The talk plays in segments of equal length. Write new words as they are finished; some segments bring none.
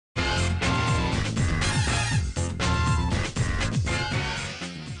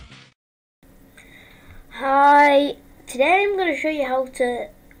Hi, today I'm going to show you how to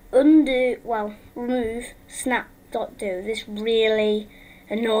remove Snap.Do, this really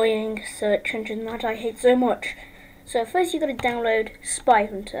annoying search engine that I hate so much. So first you've got to download Spy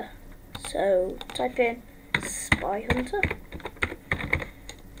Hunter. So type in Spy Hunter.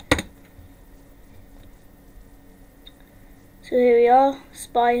 So here we are,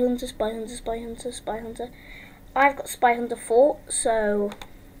 Spy Hunter, Spy Hunter, Spy Hunter, Spy Hunter. I've got Spy Hunter 4, so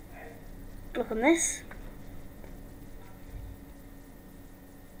click on this.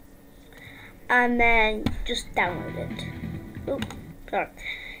 And then just download it. Oh, sorry.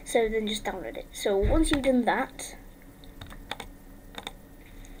 So then just download it. So once you've done that,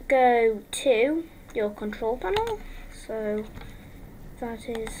 go to your control panel. So that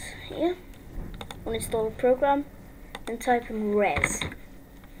is here. Uninstall a program and type in res.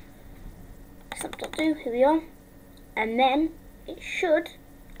 Snap.do, here we are. And then it should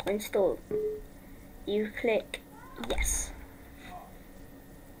install. You click yes.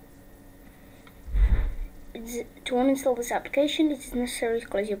 To uninstall this application, it is necessary to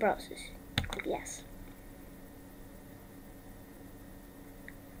close your browsers. Click yes.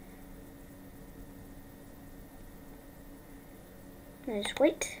 And just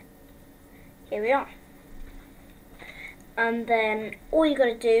wait. Here we are. And then all you got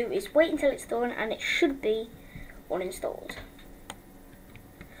to do is wait until it's done, and it should be uninstalled.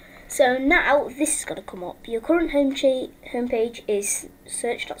 So now this is going to come up. Your current homepage is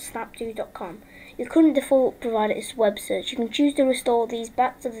search.snapdo.com. Your current default provider is web search. You can choose to restore these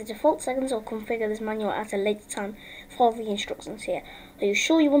back to the default settings or configure this manual at a later time. Follow the instructions here. Are you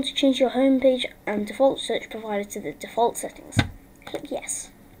sure you want to change your homepage and default search provider to the default settings? Click yes.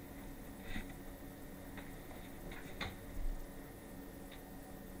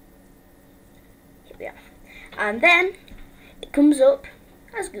 Here we are. And then it comes up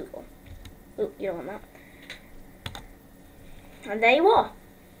as Google. Oh, you don't want that. And there you are.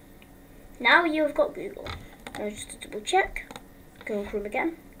 Now you've got Google. Now just to double check, go on Chrome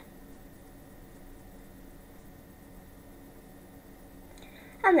again.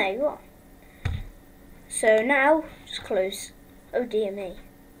 And there you are. So now, just close. Oh dear me.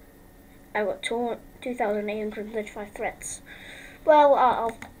 I've got 2,835 threats. Well,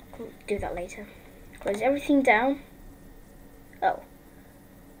 I'll do that later. Close everything down. Oh.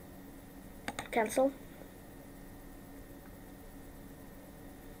 Cancel.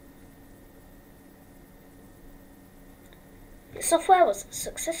 The software was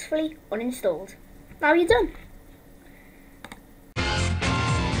successfully uninstalled. Now you're done.